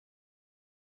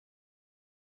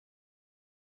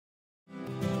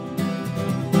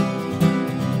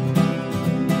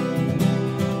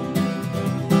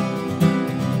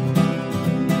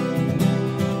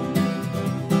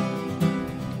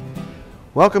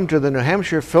Welcome to the New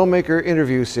Hampshire Filmmaker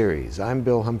interview series. I'm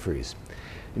Bill Humphreys.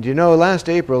 And you know, last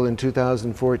April in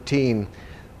 2014,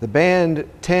 the band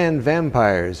 10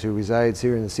 Vampires, who resides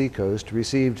here in the Seacoast,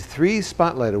 received 3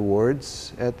 Spotlight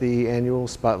Awards at the annual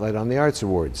Spotlight on the Arts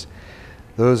Awards.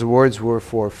 Those awards were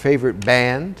for Favorite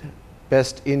Band,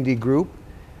 Best Indie Group,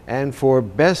 and for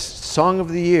Best Song of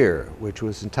the Year, which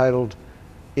was entitled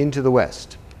Into the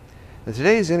West. Now,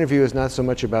 today's interview is not so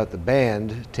much about the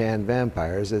band 10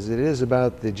 Vampires as it is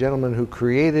about the gentleman who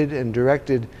created and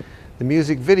directed the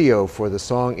music video for the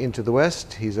song Into the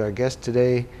West. He's our guest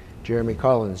today, Jeremy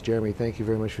Collins. Jeremy, thank you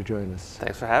very much for joining us.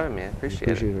 Thanks for having me. I appreciate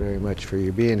it. Appreciate it very much for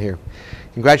your being here.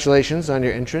 Congratulations on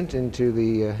your entrance into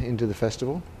the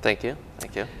festival. Thank you.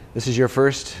 Thank you. This is your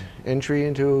first entry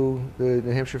into the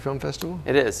New Hampshire Film Festival?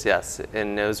 It is, yes.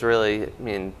 And it was really,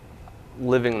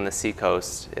 living in the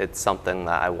Seacoast, it's something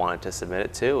that I wanted to submit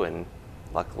it to, and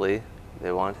luckily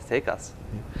they wanted to take us.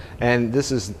 And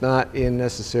this is not in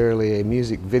necessarily a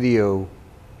music video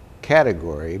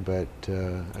category, but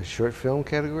a short film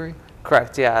category?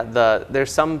 Correct, yeah.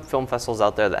 There's some film festivals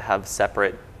out there that have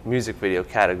separate music video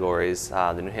categories.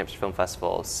 The New Hampshire Film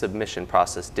Festival submission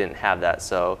process didn't have that,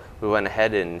 so we went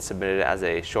ahead and submitted it as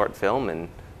a short film, and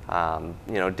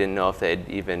didn't know if they'd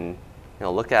even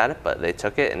look at it, but they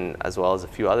took it, and as well as a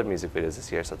few other music videos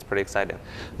this year, so it's pretty exciting.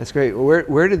 That's great.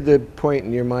 Where did the point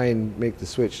in your mind make the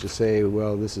switch to say,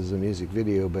 well, this is a music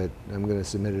video, but I'm going to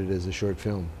submit it as a short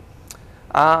film?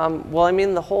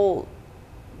 The whole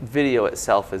video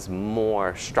itself is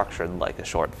more structured like a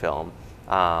short film.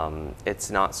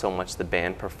 It's not so much the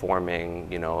band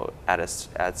performing,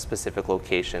 at specific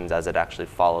locations as it actually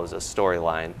follows a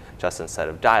storyline. Just instead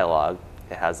of dialogue,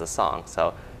 it has a song. So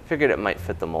I figured it might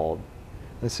fit the mold.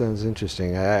 That sounds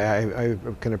interesting. I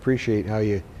can appreciate how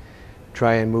you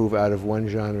try and move out of one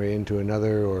genre into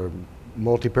another, or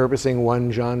multi-purposing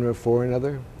one genre for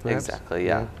another, perhaps? Exactly,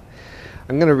 yeah.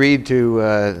 I'm going to read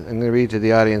to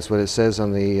the audience what it says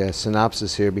on the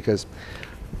synopsis here, because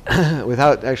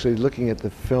without actually looking at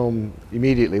the film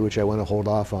immediately, which I want to hold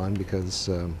off on because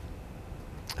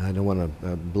I don't want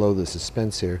to blow the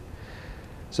suspense here.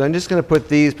 So I'm just going to put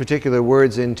these particular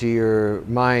words into your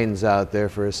minds out there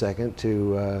for a second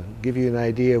to give you an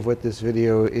idea of what this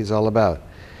video is all about.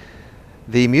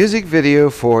 The music video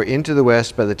for Into the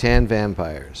West by the 10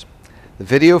 Vampires. The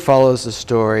video follows the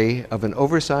story of an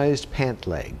oversized pant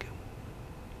leg.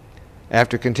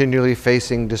 After continually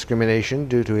facing discrimination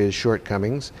due to his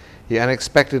shortcomings, he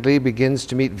unexpectedly begins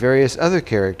to meet various other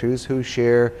characters who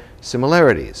share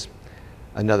similarities.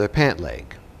 Another pant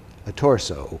leg, a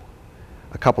torso,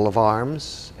 a couple of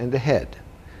arms, and a head.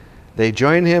 They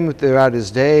join him throughout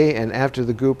his day, and after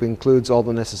the group includes all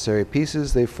the necessary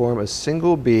pieces, they form a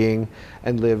single being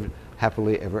and live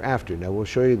happily ever after. Now, we'll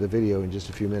show you the video in just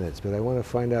a few minutes, but I want to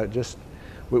find out, just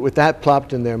with that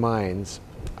plopped in their minds,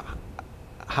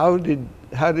 how did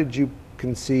you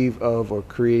conceive of or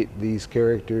create these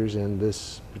characters and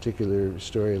this particular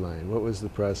storyline? What was the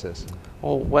process?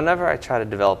 Well, whenever I try to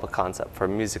develop a concept for a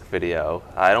music video,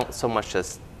 I don't so much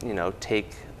just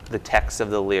take the text of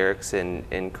the lyrics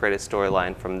and create a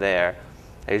storyline from there.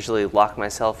 I usually lock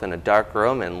myself in a dark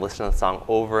room and listen to the song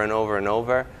over and over and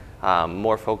over,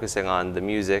 more focusing on the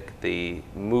music, the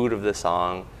mood of the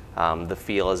song, the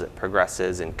feel as it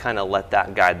progresses, and kind of let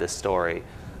that guide the story.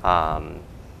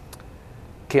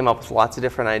 Came up with lots of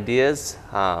different ideas.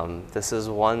 This is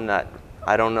one that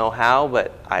I don't know how,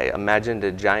 but I imagined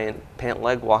a giant pant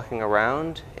leg walking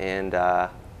around and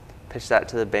pitched that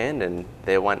to the band, and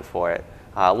they went for it.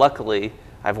 Luckily,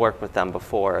 I've worked with them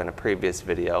before in a previous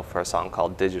video for a song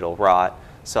called Digital Rot,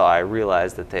 so I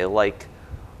realized that they like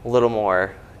a little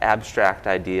more abstract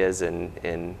ideas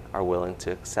and are willing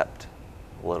to accept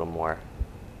a little more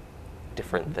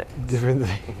different things. Different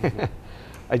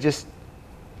things.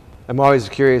 I'm always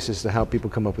curious as to how people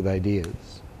come up with ideas.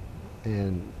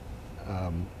 And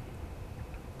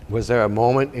was there a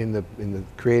moment in the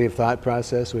creative thought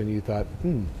process when you thought,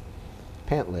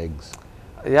 pant legs?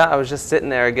 Yeah, I was just sitting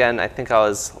there again. I think I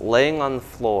was laying on the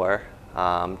floor,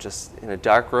 just in a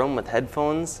dark room with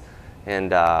headphones, and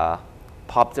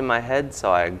popped in my head,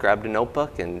 so I grabbed a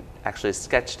notebook and actually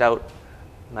sketched out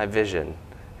my vision.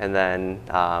 And then,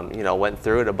 went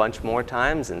through it a bunch more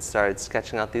times and started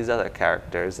sketching out these other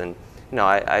characters. And,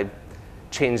 I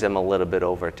changed them a little bit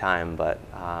over time, but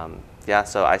yeah,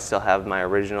 so I still have my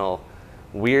original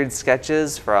weird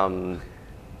sketches from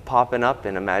popping up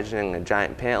and imagining a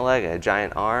giant pant leg, a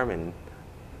giant arm, and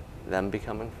them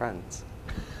becoming friends.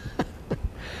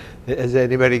 Has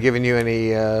anybody given you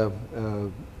any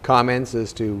comments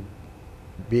as to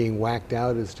being whacked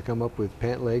out is to come up with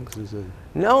pant legs?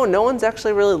 No, no one's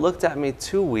actually really looked at me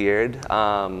too weird.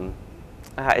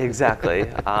 Exactly. You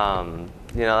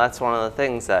know, that's one of the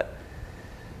things that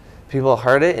people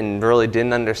heard it and really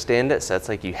didn't understand it, so it's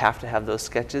like you have to have those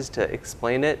sketches to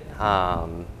explain it.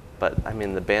 But I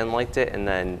mean, the band liked it, and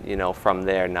then, you know, from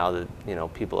there, now that, you know,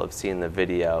 people have seen the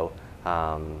video,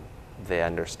 they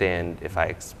understand if I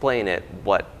explain it,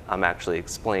 what I'm actually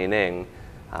explaining.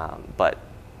 But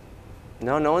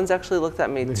no, no one's actually looked at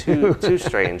me too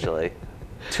strangely,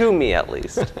 to me at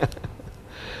least.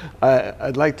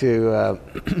 I'd like to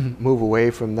move away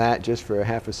from that just for a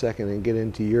half a second and get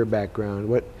into your background.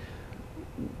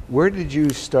 Where did you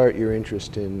start your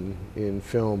interest in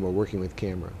film or working with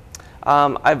camera?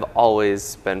 I've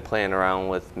always been playing around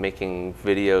with making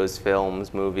videos,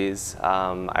 films, movies.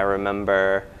 I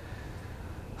remember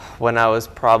when I was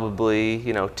probably,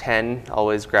 you know, 10,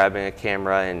 always grabbing a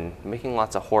camera and making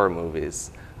lots of horror movies.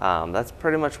 That's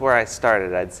pretty much where I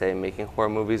started, I'd say, making horror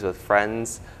movies with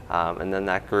friends. And then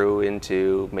that grew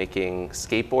into making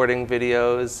skateboarding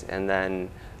videos, and then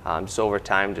just over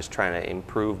time just trying to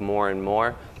improve more and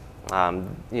more.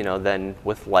 You know, then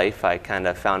with life I kind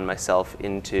of found myself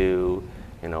into,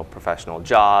 you know, professional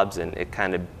jobs, and it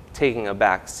kind of taking a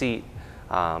back seat.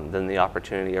 Then the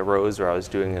opportunity arose where I was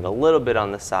doing it a little bit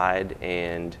on the side,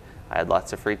 and I had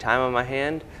lots of free time on my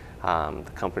hand.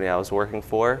 The company I was working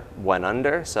for went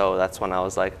under, so that's when I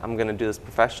was like, I'm going to do this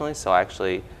professionally. So I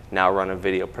actually now run a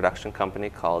video production company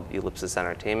called Ellipsis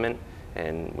Entertainment,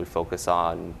 and we focus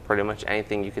on pretty much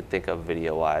anything you could think of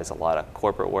video-wise, a lot of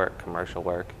corporate work, commercial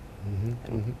work,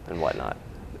 and whatnot.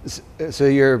 So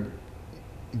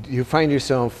you find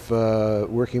yourself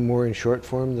working more in short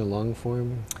form than long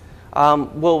form?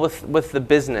 Well, with the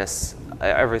business,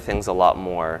 everything's a lot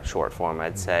more short form,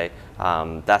 I'd say.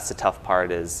 That's the tough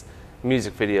part is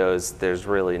music videos, there's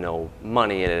really no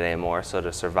money in it anymore, so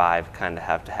to survive, kind of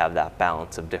have to have that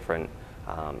balance of different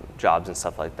jobs and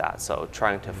stuff like that. So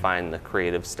trying to find the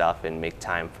creative stuff and make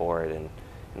time for it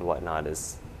and whatnot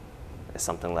is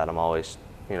something that I'm always,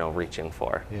 you know, reaching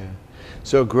for. Yeah.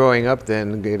 So growing up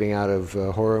then, getting out of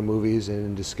horror movies and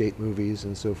into skate movies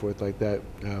and so forth like that,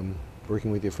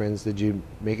 working with your friends, did you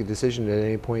make a decision at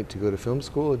any point to go to film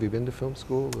school? Have you been to film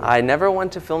school? Or? I never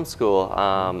went to film school.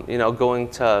 You know, going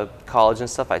to college and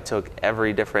stuff, I took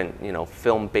every different, you know,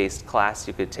 film-based class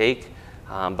you could take.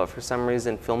 But for some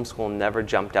reason, film school never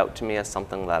jumped out to me as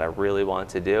something that I really wanted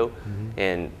to do.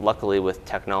 And luckily with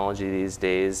technology these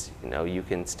days, you know, you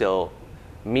can still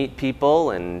meet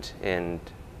people and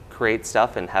create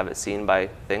stuff and have it seen by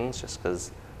things just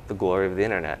because the glory of the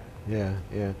internet. Yeah,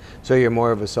 yeah. So you're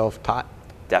more of a self-taught?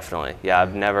 Definitely, yeah.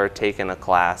 I've never taken a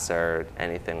class or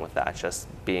anything with that, just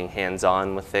being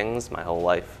hands-on with things my whole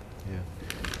life. Yeah.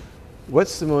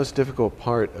 What's the most difficult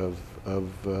part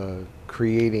of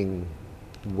creating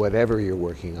whatever you're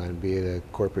working on, be it a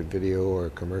corporate video or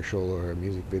a commercial or a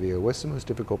music video? What's the most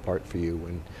difficult part for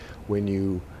you when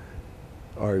you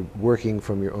are working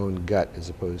from your own gut as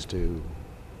opposed to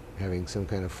having some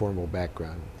kind of formal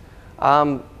background?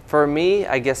 For me,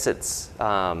 I guess it's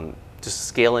just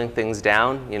scaling things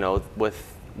down. You know,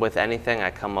 with anything,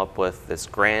 I come up with this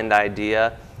grand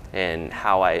idea and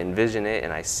how I envision it,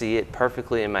 and I see it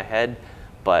perfectly in my head,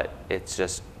 but it's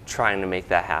just trying to make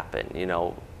that happen. You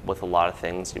know, with a lot of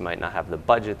things, you might not have the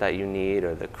budget that you need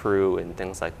or the crew and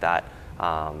things like that.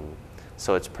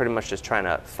 So it's pretty much just trying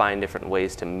to find different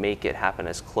ways to make it happen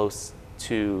as close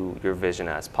to your vision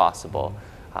as possible.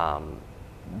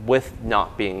 With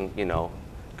not being, you know,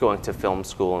 going to film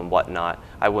school and whatnot,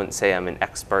 I wouldn't say I'm an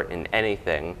expert in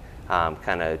anything.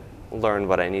 Kind of learn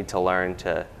what I need to learn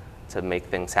to make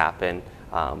things happen.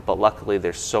 But luckily,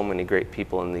 there's so many great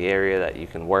people in the area that you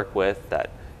can work with that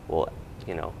will,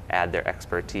 you know, add their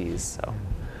expertise. So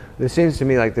it seems to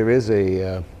me like there is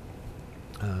I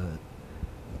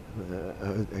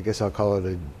guess I'll call it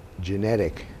a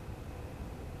genetic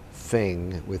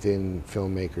thing within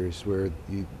filmmakers where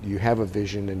you have a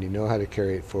vision and you know how to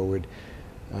carry it forward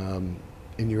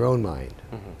in your own mind.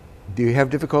 Do you have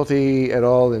difficulty at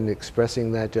all in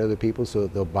expressing that to other people so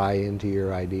that they'll buy into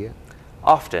your idea?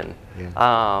 Often.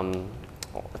 Yeah.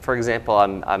 For example,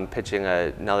 I'm pitching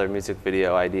another music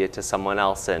video idea to someone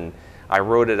else, and I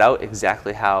wrote it out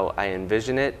exactly how I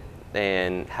envision it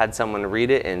and had someone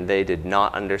read it, and they did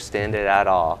not understand it at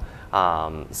all.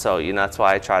 So, you know, that's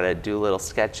why I try to do little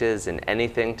sketches and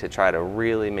anything to try to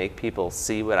really make people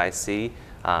see what I see.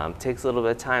 Takes a little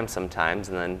bit of time sometimes,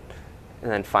 and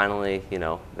then finally, you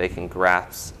know, they can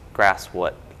grasp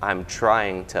what I'm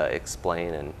trying to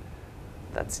explain, and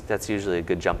that's usually a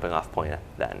good jumping off point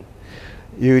then.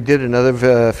 You did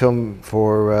another film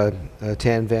for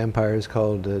Tan Vampires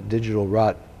called Digital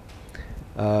Rot.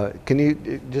 Can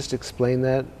you just explain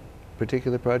that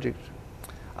particular project?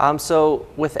 So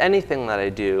with anything that I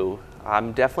do,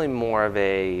 I'm definitely more of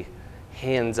a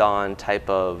hands-on type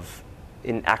of,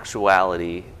 in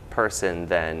actuality, person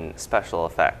than special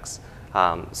effects.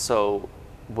 So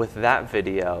with that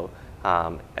video,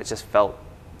 it just felt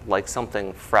like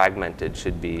something fragmented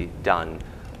should be done.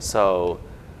 So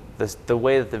the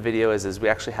way that the video is we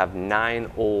actually have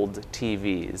 9 old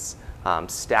TVs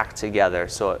stacked together,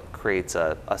 so it creates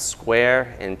a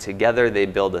square, and together they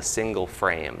build a single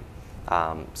frame.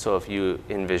 So if you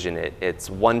envision it, it's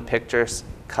one picture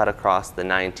cut across the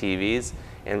 9 TVs,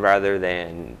 and rather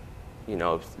than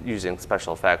using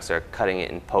special effects or cutting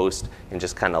it in post and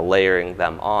just kind of layering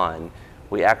them on,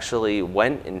 we actually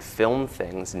went and filmed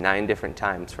things 9 different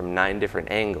times from 9 different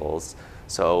angles.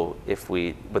 So if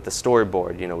with the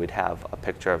storyboard, we'd have a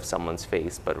picture of someone's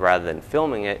face, but rather than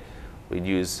filming it, we'd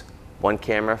use one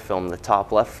camera, film the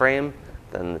top left frame,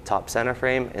 then the top center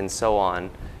frame, and so on.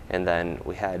 And then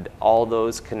we had all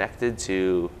those connected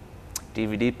to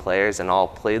DVD players and all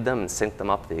played them and synced them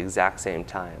up at the exact same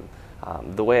time.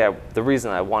 The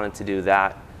reason I wanted to do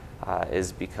that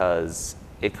is because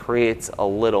it creates a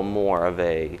little more of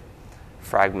a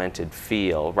fragmented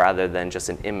feel rather than just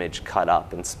an image cut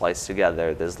up and spliced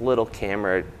together. There's little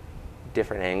camera,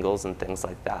 different angles and things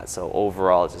like that. So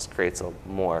overall, it just creates a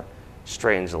more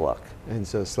strange look. And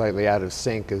so slightly out of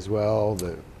sync as well.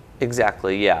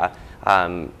 Exactly, yeah.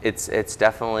 It's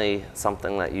definitely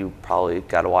something that you probably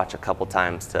got to watch a couple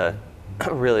times to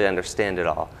really understand it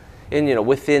all. And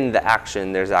within the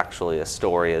action, there's actually a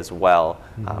story as well,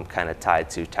 kind of tied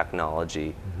to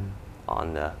technology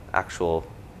on the actual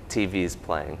TVs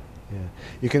playing. Yeah,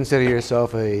 you consider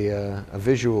yourself a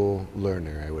visual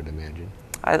learner, I would imagine.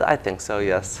 I think so,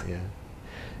 yes. Yeah,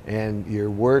 and your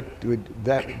work,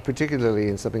 that particularly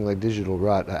in something like Digital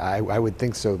Rot, I would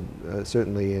think so,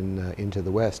 certainly in Into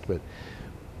the West. But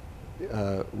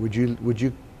would you,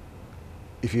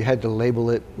 if you had to label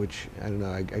it, which I don't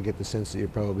know, I get the sense that you're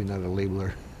probably not a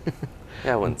labeler.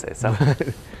 Yeah, I wouldn't say so.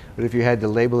 But if you had to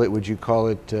label it, would you call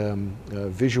it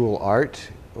visual art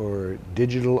or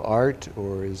digital art,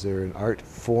 or is there an art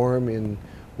form in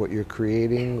what you're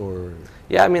creating? Or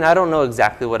yeah, I mean, I don't know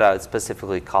exactly what I would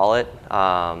specifically call it.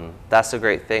 That's the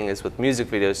great thing is with music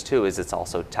videos too, is it's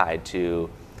also tied to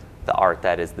the art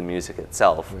that is the music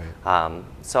itself. Right.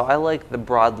 So I like the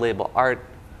broad label art.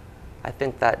 I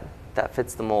think that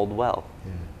fits the mold well.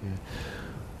 Yeah,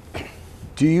 yeah.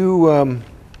 Do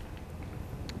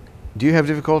you have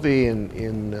difficulty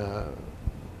in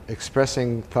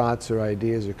expressing thoughts or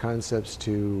ideas or concepts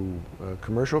to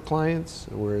commercial clients,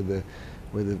 where the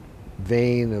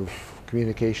vein of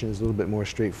communication is a little bit more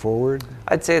straightforward?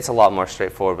 I'd say it's a lot more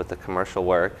straightforward with the commercial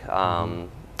work. A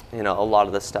lot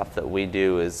of the stuff that we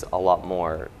do is a lot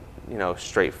more,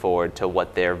 straightforward to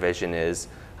what their vision is,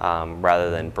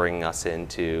 rather than bringing us in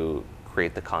to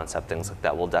create the concept, things like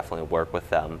that. We'll definitely work with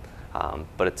them,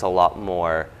 but it's a lot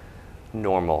more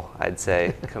normal, I'd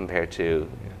say, compared to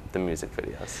the music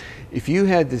videos. If you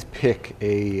had to pick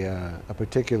a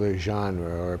particular genre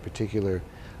or a particular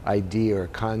idea or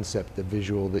concept, the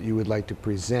visual that you would like to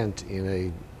present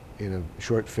in a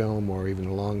short film or even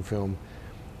a long film,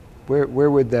 where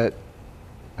would that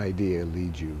idea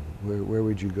lead you? Where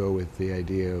would you go with the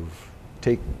idea of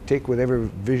take whatever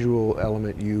visual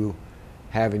element you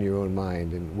have in your own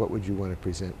mind, and what would you want to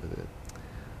present with it?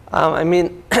 I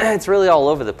mean, it's really all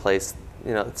over the place.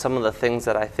 Some of the things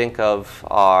that I think of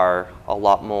are a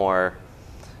lot more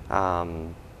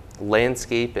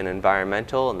landscape and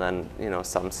environmental, and then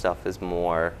some stuff is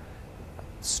more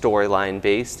storyline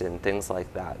based and things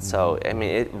like that. So I mean,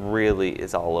 it really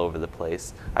is all over the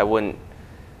place. I wouldn't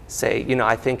say,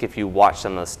 I think if you watch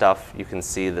some of the stuff, you can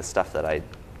see the stuff that I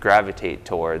gravitate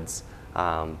towards.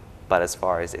 But as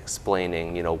far as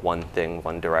explaining, one thing,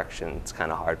 one direction, it's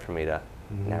kind of hard for me to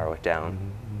narrow it down.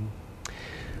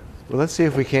 Well, let's see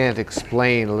if we can't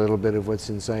explain a little bit of what's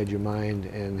inside your mind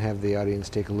and have the audience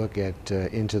take a look at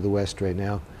Into the West right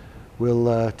now.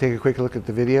 We'll take a quick look at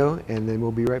the video, and then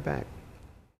we'll be right back.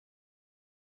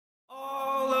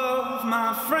 All of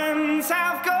my friends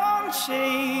have gone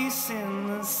chasing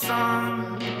the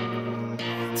sun,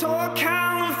 toward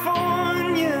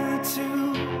California to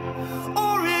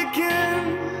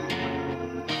Oregon,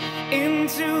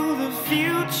 into the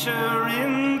future,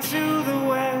 into the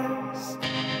West.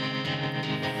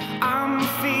 I'm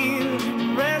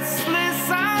feeling restless,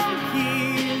 I'm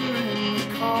hearing the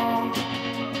call.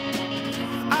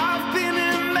 I've been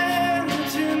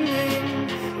imagining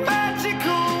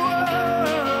magical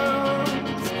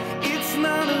worlds. It's not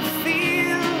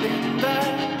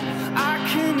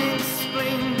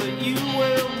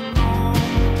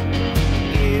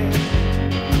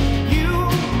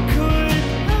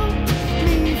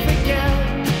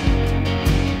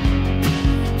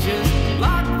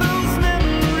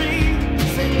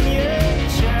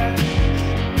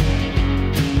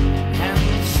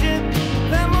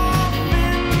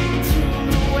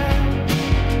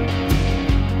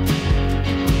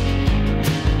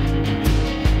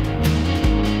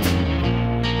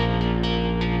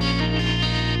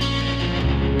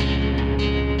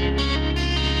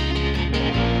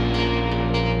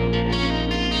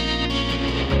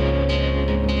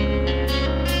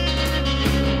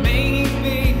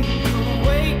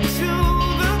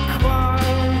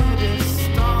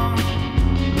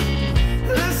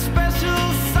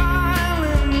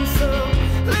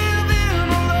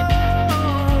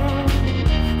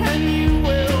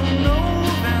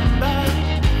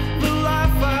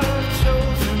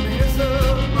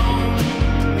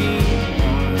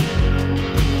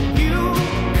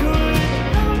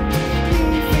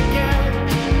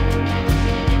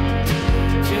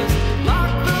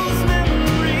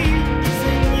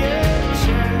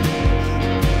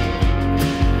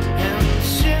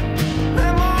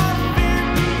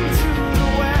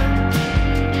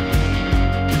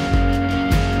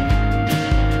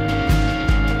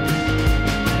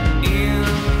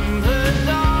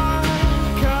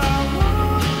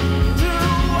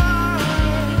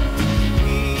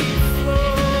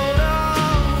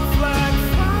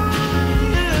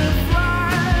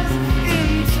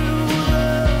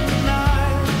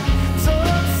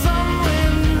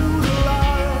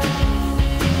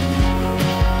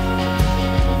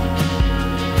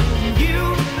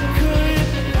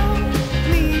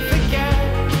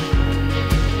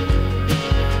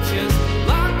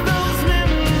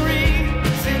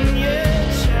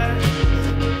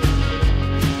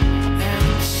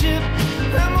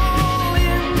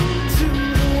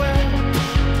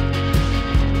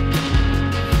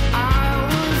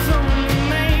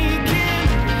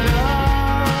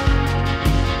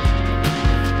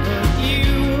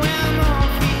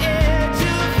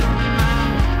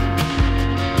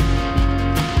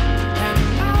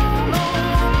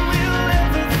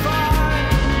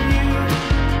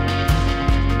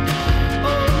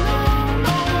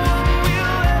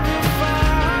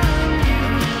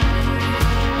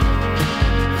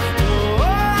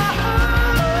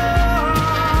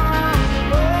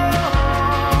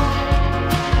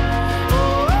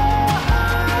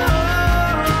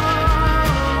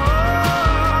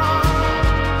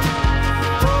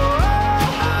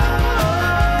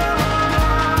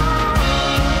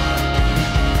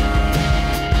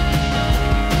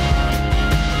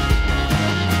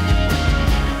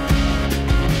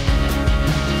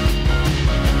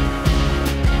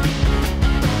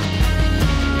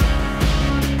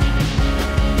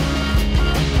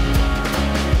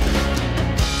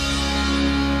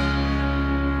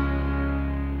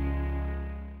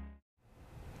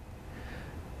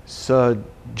So,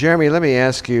 Jeremy, let me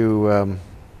ask you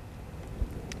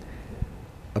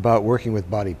about working with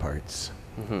body parts.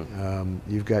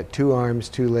 You've got 2 arms,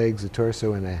 2 legs, a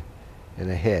torso, and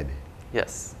a head.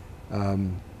 Yes.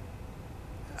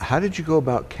 How did you go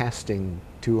about casting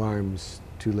 2 arms,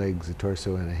 2 legs, a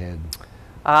torso, and a head?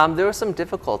 There was some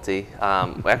difficulty.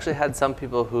 We actually had some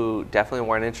people who definitely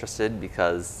weren't interested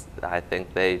because I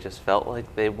think they just felt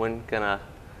like they weren't gonna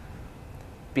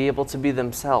be able to be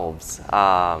themselves.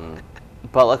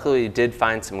 But luckily we did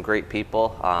find some great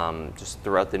people just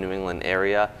throughout the New England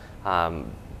area.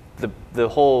 The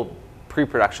whole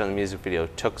pre-production of the music video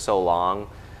took so long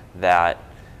that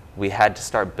we had to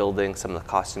start building some of the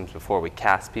costumes before we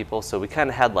cast people. So we kind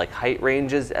of had like height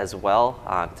ranges as well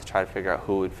to try to figure out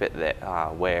who would fit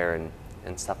where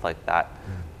and stuff like that.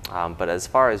 But as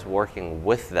far as working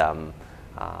with them,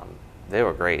 they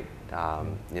were great.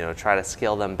 You know, try to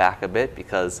scale them back a bit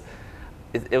because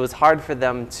it was hard for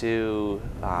them to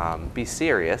be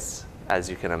serious, as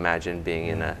you can imagine, being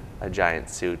in a giant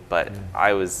suit. But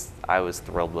I was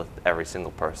thrilled with every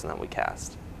single person that we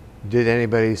cast. Did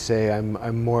anybody say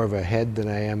I'm more of a head than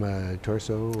I am a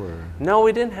torso, or? No,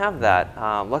 we didn't have that.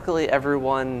 Luckily,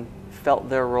 everyone felt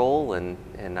their role and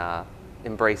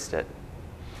embraced it.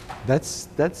 That's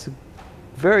a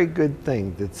very good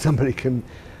thing, that somebody can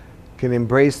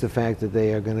embrace the fact that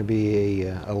they are going to be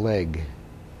a leg.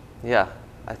 Yeah,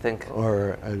 I think.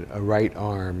 Or a right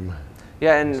arm.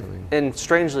 Yeah, and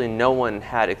strangely, no one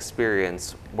had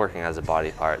experience working as a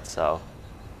body part, so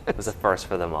it was a first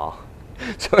for them all.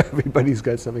 So everybody's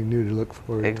got something new to look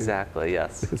forward to. Exactly,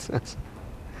 yes.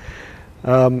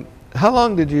 How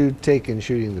long did you take in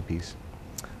shooting the piece?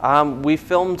 We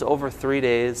filmed over 3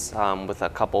 days with a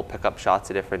couple pickup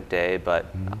shots a different day, but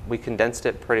we condensed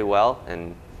it pretty well,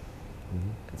 and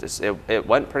it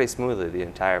went pretty smoothly the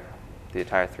entire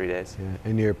 3 days. Yeah.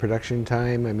 And your production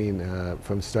time, I mean,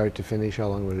 from start to finish, how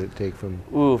long would it take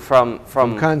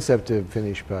from concept to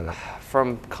finished product?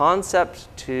 From concept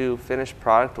to finished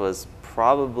product was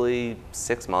probably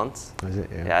 6 months. Was it?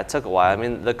 Yeah. Yeah, it took a while. I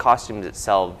mean, the costumes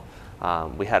itself,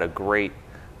 we had a great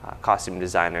costume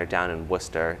designer down in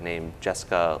Worcester named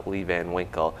Jessica Lee Van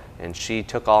Winkle, and she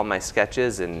took all my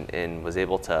sketches and was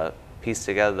able to piece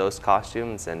together those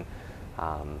costumes, and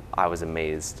I was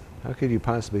amazed. How could you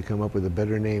possibly come up with a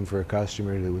better name for a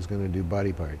costumer that was going to do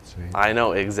body parts? Right? I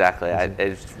know, exactly.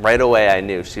 Right away I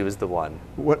knew she was the one.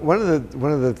 One of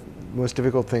the most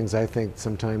difficult things, I think,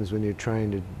 sometimes when you're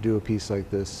trying to do a piece like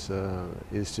this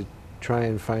is to try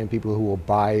and find people who will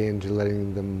buy into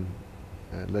letting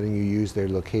you use their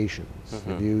locations.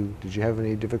 Did you have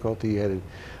any difficulty? You had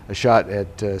a shot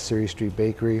at Surrey Street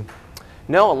Bakery.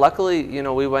 No, luckily, you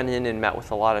know, we went in and met with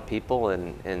a lot of people,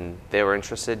 and they were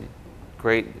interested.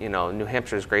 Great, you know, New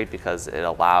Hampshire is great because it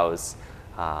allows,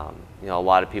 you know, a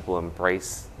lot of people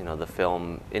embrace, you know, the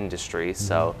film industry.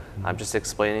 So I'm just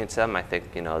explaining it to them. I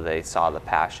think, you know, they saw the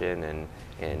passion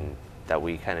and that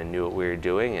we kind of knew what we were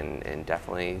doing and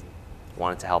definitely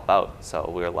wanted to help out. So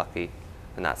we were lucky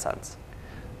in that sense.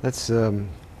 That's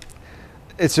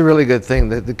it's a really good thing.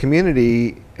 The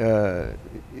community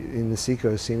in the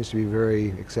Seacoast seems to be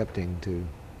very accepting to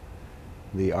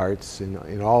the arts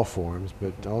in all forms,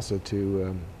 but also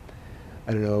to,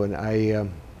 I don't know, and I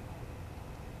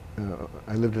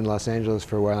lived in Los Angeles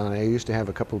for a while, and I used to have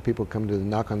a couple of people come to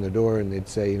knock on the door, and they'd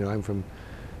say, you know, I'm from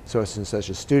such and such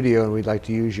a studio, and we'd like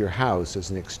to use your house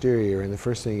as an exterior, and the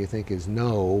first thing you think is,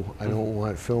 no, I don't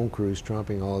want film crews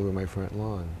tromping all over my front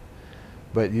lawn.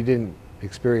 But you didn't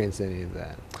experience any of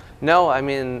that. No, I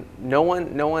mean, no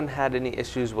one had any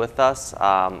issues with us.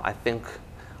 I think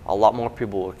a lot more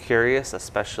people were curious,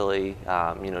 especially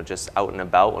you know, just out and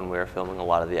about when we were filming a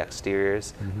lot of the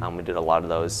exteriors. We did a lot of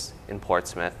those in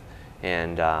Portsmouth,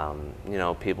 and you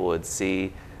know, people would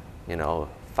see, you know,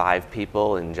 5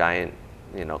 people in giant,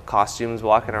 you know, costumes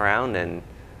walking around, and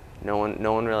no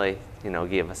one really, you know,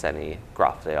 gave us any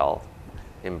gruff. They all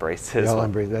embraced it. They all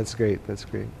embraced. That's great. That's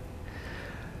great.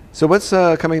 So what's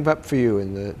coming up for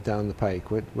you down the pike?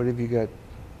 What have you got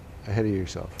ahead of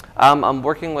yourself? I'm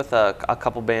working with a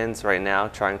couple bands right now,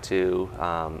 trying to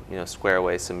you know, square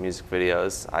away some music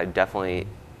videos. I definitely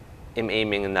am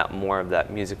aiming in more of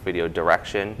that music video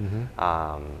direction.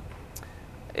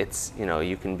 It's, you know,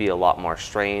 you can be a lot more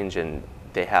strange, and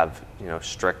they have, you know,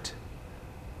 strict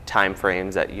time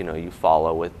frames that, you know, you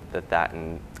follow with that.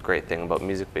 And the great thing about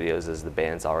music videos is the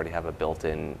bands already have a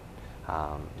built-in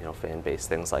you know, fan base,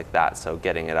 things like that. So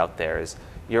getting it out there is,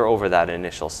 you're over that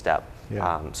initial step.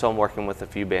 Yeah. So I'm working with a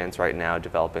few bands right now,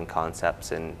 developing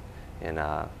concepts and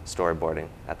storyboarding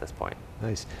at this point.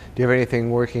 Nice. Do you have anything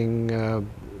working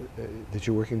that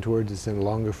you're working towards that's in a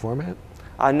longer format?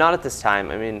 Not at this time.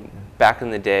 I mean, back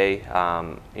in the day,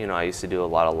 you know, I used to do a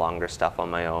lot of longer stuff on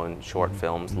my own, short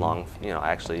films, long, you know, I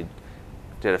actually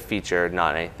did a feature,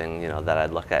 not anything, you know, that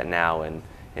I'd look at now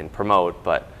and promote,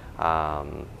 but,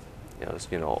 you know, it's,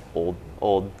 you know,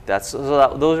 old, those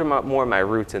are more my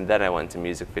roots, and then I went to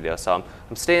music video. So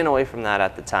I'm staying away from that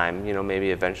at the time. You know, maybe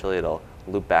eventually it'll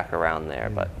loop back around there,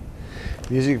 but.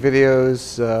 Music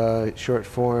videos, short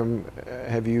form,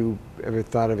 have you ever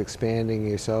thought of expanding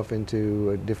yourself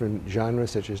into a different genre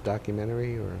such as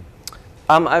documentary, or?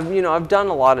 I've done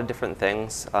a lot of different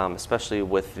things, especially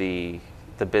with the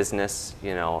business.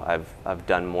 You know, I've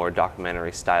done more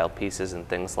documentary style pieces and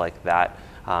things like that.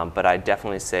 But I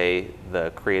definitely say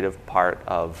the creative part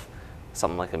of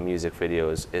something like a music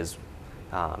video is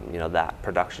you know, that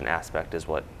production aspect is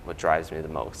what drives me the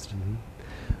most. Mm-hmm.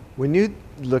 When you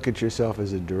look at yourself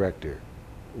as a director,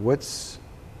 what's,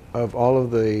 of all of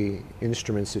the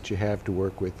instruments that you have to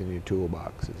work with in your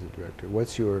toolbox as a director,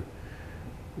 what's your,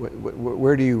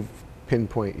 where do you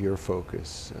pinpoint your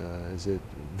focus? Is it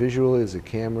visual, is it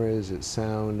camera, is it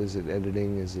sound, is it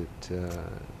editing, is it...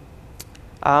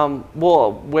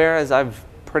 Well, whereas I've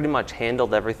pretty much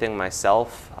handled everything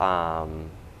myself,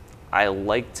 I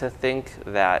like to think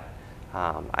that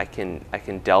I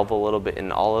can delve a little bit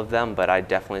in all of them, but I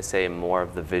definitely say more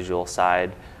of the visual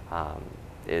side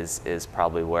is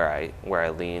probably where I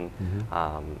lean.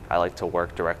 Mm-hmm. I like to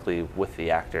work directly with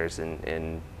the actors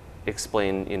and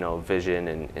explain, you know, vision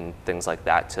and things like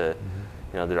that to,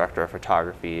 mm-hmm. you know, the director of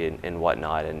photography and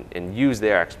whatnot, and use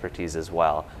their expertise as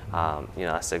well. You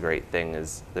know, that's a great thing,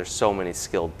 is there's so many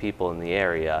skilled people in the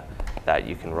area that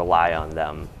you can rely on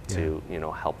them to, you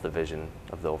know, help the vision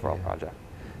of the overall project.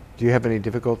 Do you have any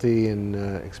difficulty in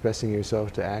expressing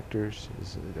yourself to actors?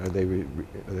 Are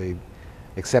they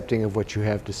accepting of what you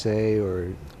have to say,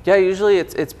 or? Yeah, usually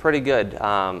it's pretty good.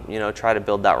 You know, try to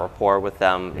build that rapport with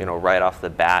them, you know, right off the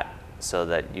bat, so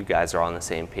that you guys are on the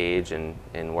same page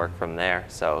and work from there.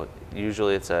 So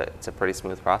usually it's a pretty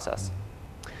smooth process.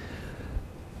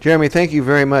 Jeremy, thank you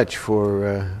very much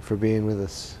for being with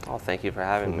us. Oh, thank you for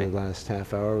having me. For the last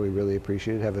half hour, we really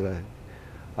appreciate it. Having an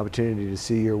opportunity to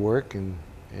see your work, and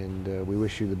we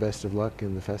wish you the best of luck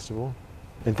in the festival.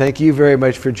 And thank you very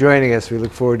much for joining us. We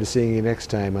look forward to seeing you next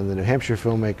time on the New Hampshire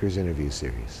Filmmakers Interview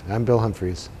Series. I'm Bill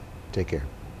Humphreys. Take care.